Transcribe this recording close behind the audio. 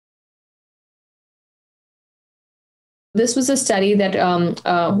This was a study that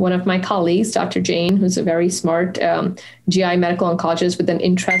one of my colleagues, Dr. Jane, who's a very smart GI medical oncologist with an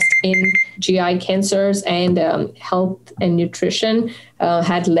interest in GI cancers and health and nutrition,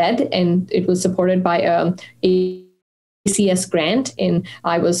 had led, and it was supported by a ACS grant, and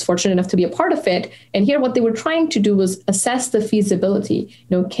I was fortunate enough to be a part of it. And here what they were trying to do was assess the feasibility.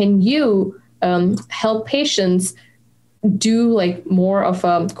 Can you help patients do like more of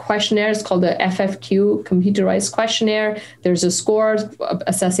a questionnaire? It's called the FFQ, computerized questionnaire. There's a score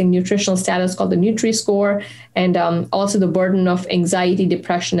assessing nutritional status called the Nutri-Score, and also the burden of anxiety,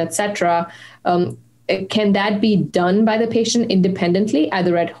 depression, etc. Can that be done by the patient independently,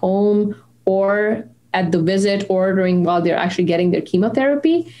 either at home or at the visit or while they're actually getting their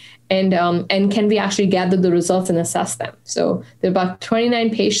chemotherapy? And can we actually gather the results and assess them? So there are about 29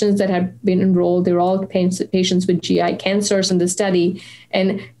 patients that have been enrolled. They're all patients with GI cancers in the study.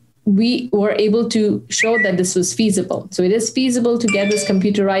 And we were able to show that this was feasible. So it is feasible to get this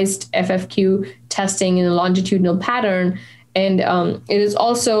computerized FFQ testing in a longitudinal pattern. And it is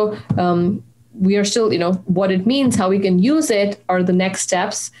also, we are still, what it means, how we can use it are the next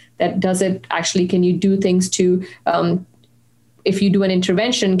steps. That does it actually, can you do things to, if you do an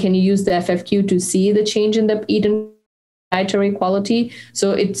intervention, can you use the FFQ to see the change in the eaten dietary quality?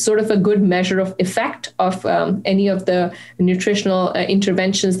 So it's sort of a good measure of effect of any of the nutritional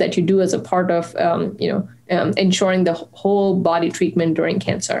interventions that you do as a part of, ensuring the whole body treatment during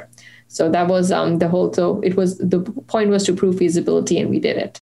cancer. So that was so the point was to prove feasibility, and we did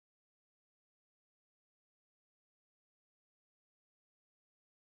it.